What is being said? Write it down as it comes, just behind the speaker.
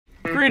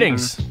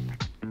Greetings!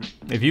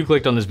 If you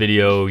clicked on this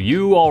video,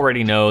 you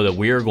already know that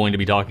we are going to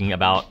be talking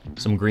about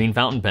some green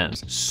fountain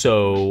pens.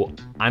 So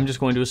I'm just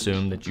going to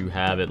assume that you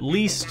have at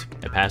least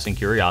a passing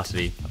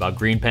curiosity about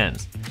green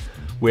pens.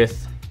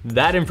 With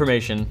that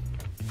information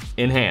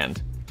in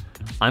hand,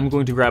 I'm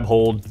going to grab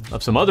hold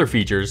of some other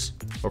features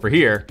over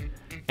here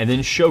and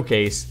then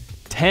showcase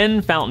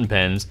 10 fountain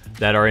pens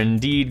that are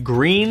indeed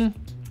green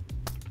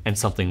and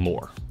something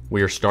more.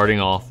 We are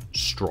starting off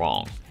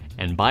strong.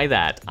 And by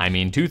that, I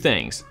mean two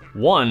things.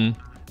 One,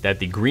 that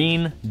the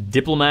green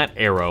Diplomat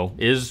Aero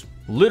is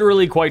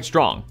literally quite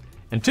strong.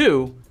 And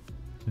two,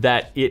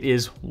 that it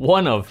is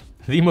one of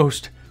the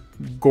most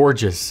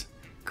gorgeous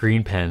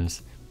green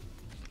pens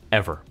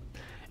ever.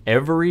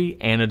 Every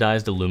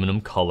anodized aluminum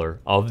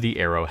color of the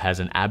Aero has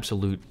an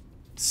absolute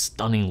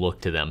stunning look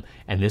to them,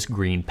 and this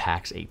green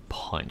packs a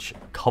punch.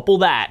 Couple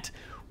that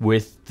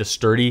with the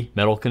sturdy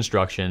metal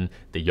construction,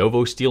 the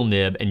Jowo steel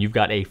nib, and you've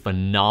got a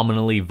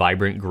phenomenally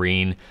vibrant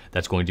green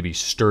that's going to be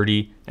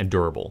sturdy and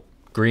durable.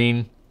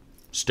 Green,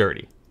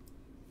 sturdy.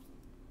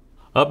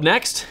 Up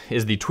next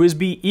is the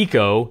TWSBI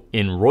Eco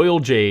in royal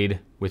jade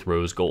with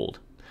rose gold.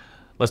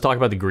 Let's talk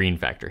about the green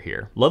factor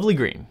here. Lovely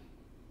green,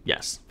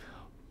 yes,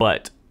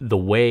 but the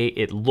way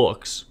it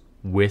looks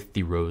with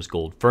the rose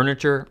gold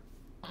furniture,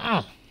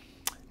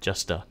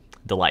 just a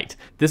delight.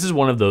 This is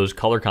one of those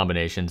color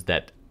combinations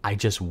that I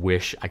just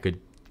wish I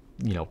could,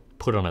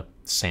 put on a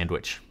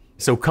sandwich.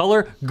 So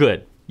color,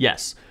 good,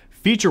 yes.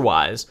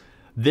 Feature-wise,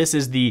 this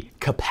is the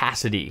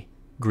capacity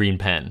green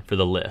pen for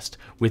the list.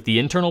 With the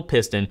internal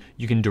piston,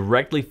 you can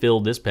directly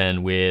fill this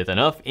pen with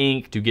enough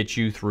ink to get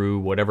you through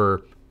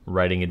whatever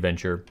writing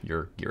adventure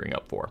you're gearing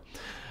up for.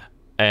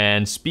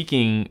 And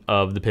speaking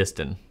of the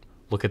piston,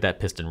 look at that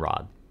piston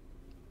rod.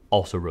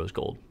 Also rose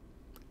gold.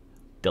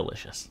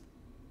 Delicious.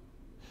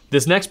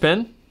 This next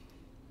pen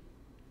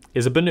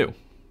is a BENU.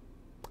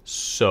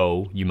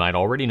 So you might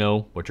already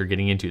know what you're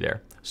getting into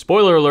there.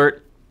 Spoiler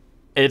alert,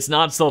 it's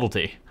not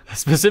subtlety.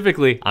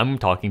 Specifically, I'm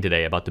talking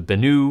today about the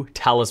BENU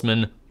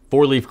Talisman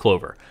 4-leaf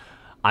clover.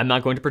 I'm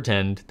not going to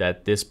pretend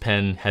that this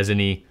pen has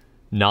any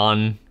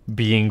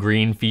non-being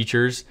green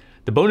features.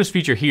 The bonus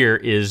feature here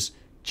is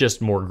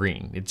just more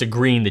green. It's a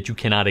green that you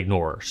cannot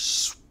ignore.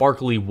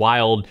 Sparkly,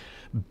 wild,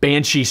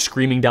 banshee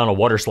screaming down a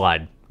water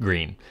slide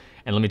green.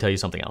 And let me tell you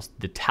something else.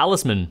 The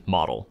Talisman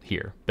model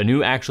here,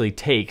 BENU actually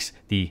takes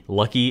the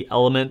lucky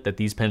element that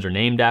these pens are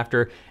named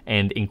after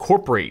and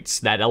incorporates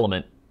that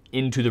element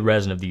into the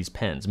resin of these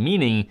pens,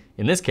 meaning,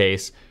 in this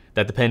case,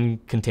 that the pen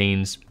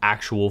contains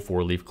actual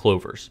 4-leaf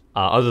clovers,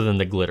 other than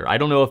the glitter. I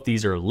don't know if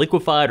these are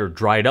liquefied or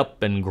dried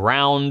up and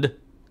ground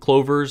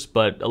clovers,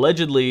 but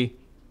allegedly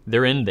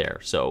they're in there,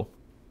 so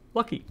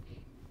lucky.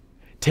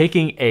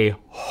 Taking a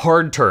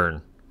hard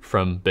turn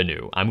from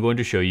BENU, I'm going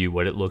to show you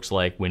what it looks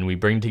like when we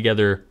bring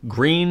together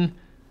green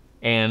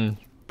and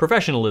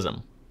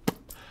professionalism.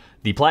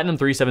 The Platinum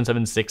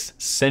 3776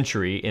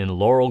 Century in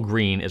Laurel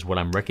Green is what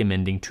I'm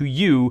recommending to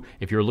you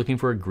if you're looking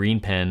for a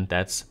green pen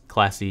that's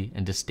classy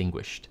and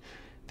distinguished.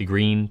 The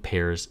green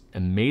pairs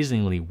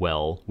amazingly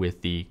well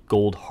with the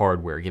gold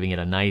hardware, giving it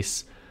a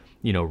nice,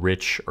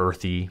 rich,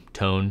 earthy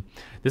tone.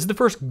 This is the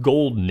first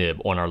gold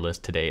nib on our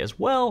list today as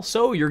well,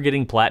 so you're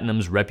getting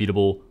Platinum's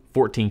reputable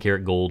 14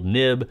 karat gold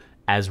nib,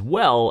 as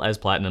well as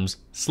Platinum's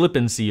slip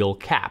and seal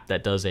cap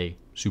that does a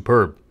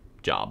superb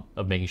job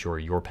of making sure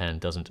your pen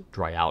doesn't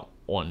dry out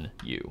on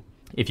you.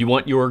 If you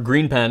want your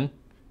green pen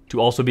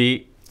to also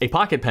be a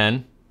pocket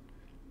pen,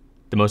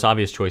 the most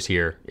obvious choice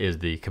here is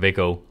the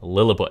Kaweco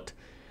Liliput.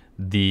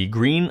 The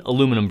green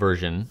aluminum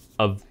version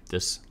of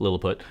this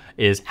Liliput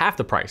is half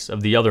the price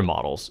of the other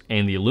models,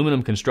 and the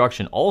aluminum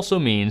construction also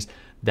means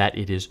that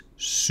it is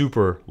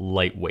super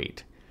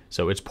lightweight.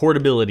 So its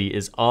portability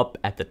is up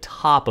at the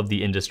top of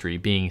the industry,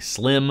 being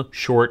slim,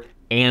 short,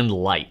 and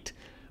light.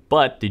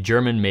 But the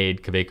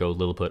German-made Kaweco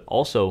Liliput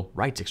also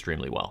writes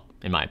extremely well,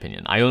 in my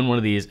opinion. I own one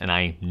of these and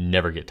I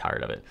never get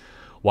tired of it.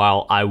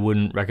 While I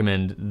wouldn't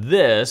recommend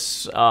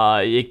this,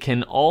 it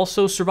can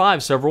also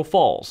survive several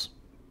falls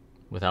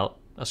without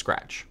a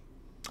scratch.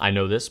 I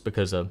know this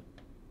because a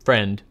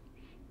friend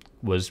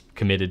was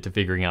committed to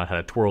figuring out how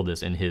to twirl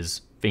this in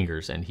his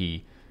fingers, and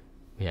he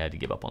had to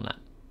give up on that.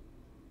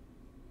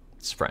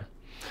 It's a friend.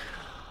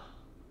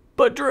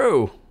 But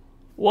Drew,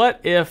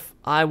 what if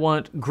I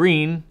want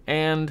green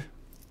and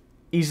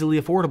easily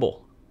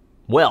affordable?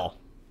 Well,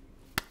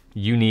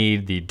 you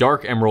need the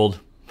Dark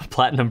Emerald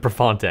Platinum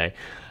Prefounte.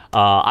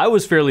 I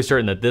was fairly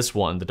certain that this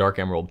one, the Dark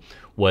Emerald,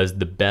 was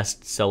the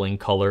best-selling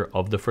color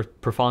of the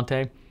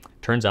Prefounte.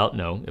 Turns out,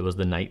 no, it was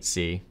the Night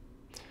Sea.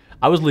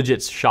 I was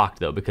legit shocked,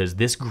 though, because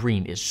this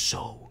green is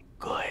so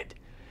good.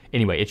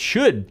 Anyway, it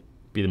should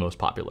be the most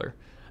popular.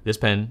 This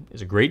pen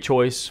is a great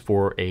choice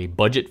for a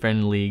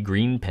budget-friendly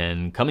green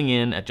pen coming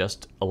in at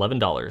just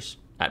 $11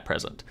 at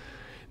present.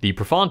 The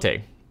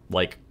Prefounte,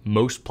 like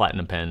most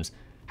Platinum pens,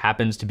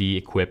 happens to be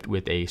equipped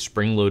with a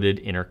spring-loaded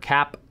inner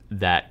cap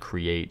that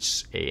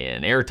creates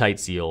an airtight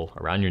seal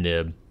around your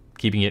nib,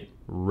 keeping it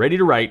ready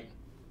to write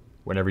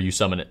whenever you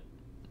summon it.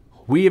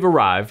 We have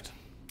arrived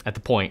at the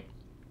point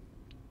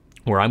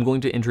where I'm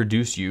going to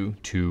introduce you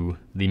to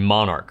the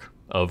monarch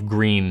of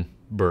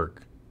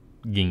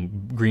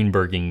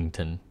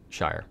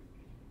Greenbergingtonshire.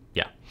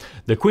 Yeah,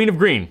 the Queen of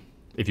Green,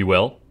 if you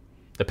will,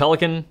 the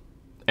Pelikan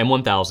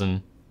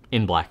M1000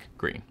 in black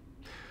green.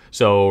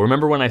 So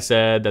remember when I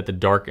said that the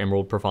dark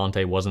emerald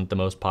Prefounte wasn't the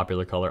most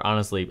popular color?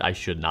 Honestly, I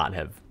should not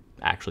have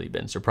actually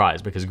been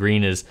surprised, because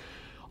green is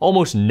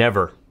almost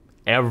never,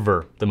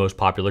 ever the most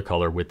popular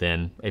color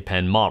within a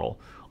pen model.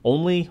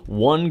 Only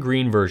one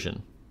green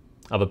version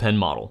of a pen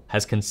model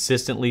has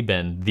consistently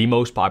been the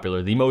most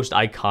popular, the most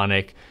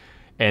iconic,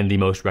 and the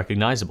most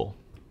recognizable.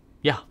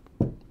 Yeah,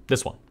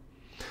 this one.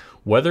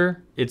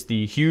 Whether it's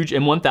the huge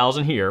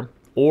M1000 here,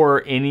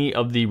 or any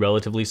of the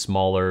relatively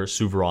smaller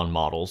Souveron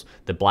models,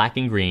 the black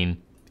and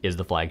green is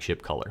the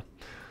flagship color.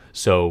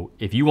 So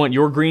if you want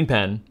your green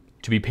pen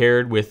to be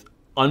paired with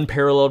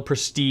unparalleled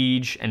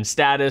prestige and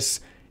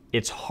status,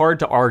 it's hard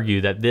to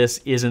argue that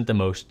this isn't the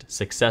most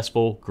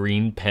successful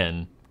green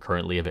pen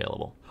currently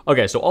available.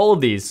 Okay, so all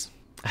of these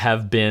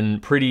have been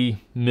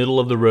pretty middle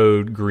of the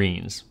road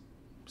greens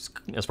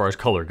as far as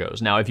color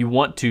goes. Now, if you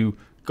want to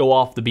go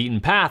off the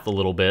beaten path a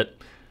little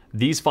bit,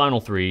 these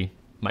final three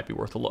might be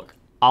worth a look.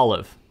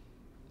 Olive,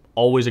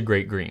 always a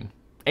great green,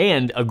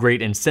 and a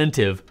great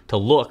incentive to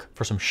look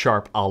for some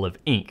sharp olive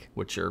ink,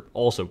 which are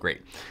also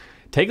great.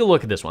 Take a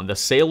look at this one, the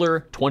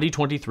Sailor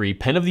 2023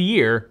 Pen of the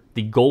Year,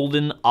 the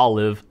Golden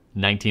Olive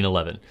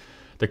 1911.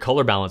 The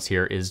color balance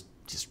here is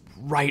just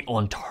right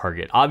on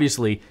target.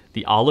 Obviously,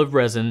 the olive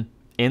resin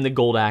and the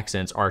gold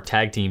accents are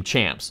tag team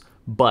champs,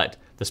 but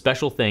the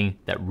special thing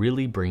that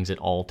really brings it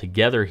all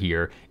together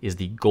here is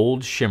the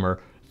gold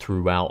shimmer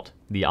throughout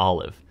the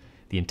olive.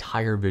 The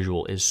entire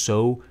visual is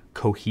so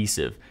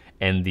cohesive,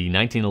 and the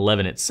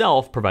 1911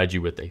 itself provides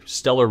you with a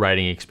stellar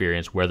writing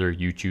experience, whether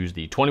you choose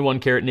the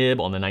 21 karat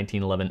nib on the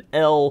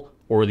 1911L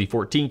or the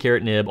 14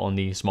 karat nib on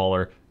the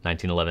smaller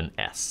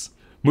 1911S.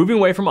 Moving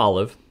away from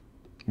olive,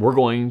 we're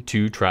going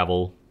to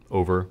travel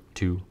over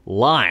to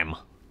lime.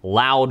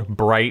 Loud,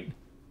 bright,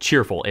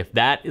 cheerful. If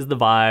that is the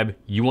vibe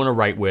you want to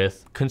write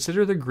with,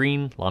 consider the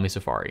green LAMY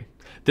Safari.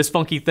 This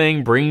funky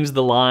thing brings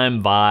the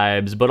lime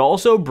vibes, but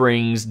also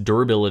brings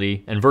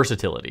durability and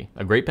versatility.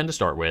 A great pen to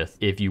start with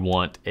if you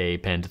want a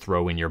pen to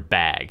throw in your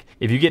bag.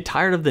 If you get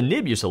tired of the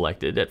nib you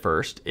selected at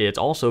first, it's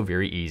also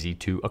very easy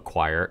to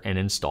acquire and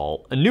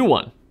install a new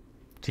one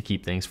to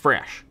keep things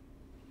fresh.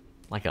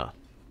 Like a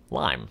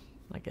lime,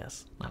 I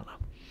guess. I don't know.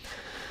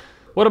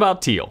 What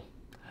about teal?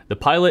 The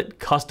Pilot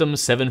Custom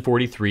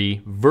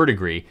 743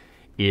 Verdigris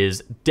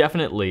is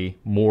definitely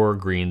more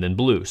green than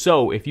blue.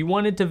 So if you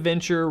wanted to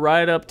venture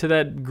right up to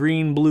that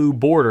green-blue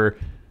border,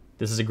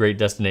 this is a great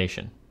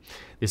destination.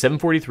 The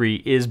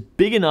 743 is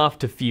big enough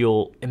to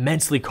feel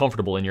immensely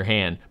comfortable in your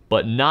hand,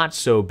 but not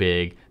so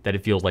big that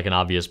it feels like an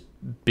obvious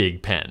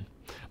big pen.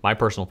 My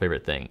personal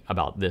favorite thing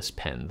about this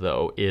pen,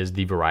 though, is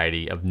the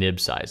variety of nib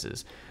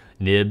sizes.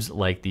 Nibs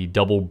like the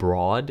double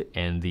broad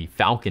and the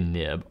falcon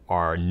nib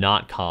are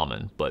not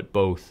common, but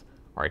both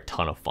are a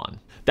ton of fun.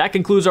 That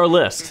concludes our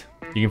list.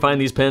 You can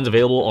find these pens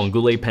available on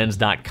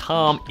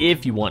gouletpens.com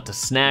if you want to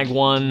snag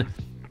one.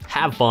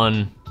 Have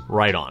fun,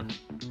 write on.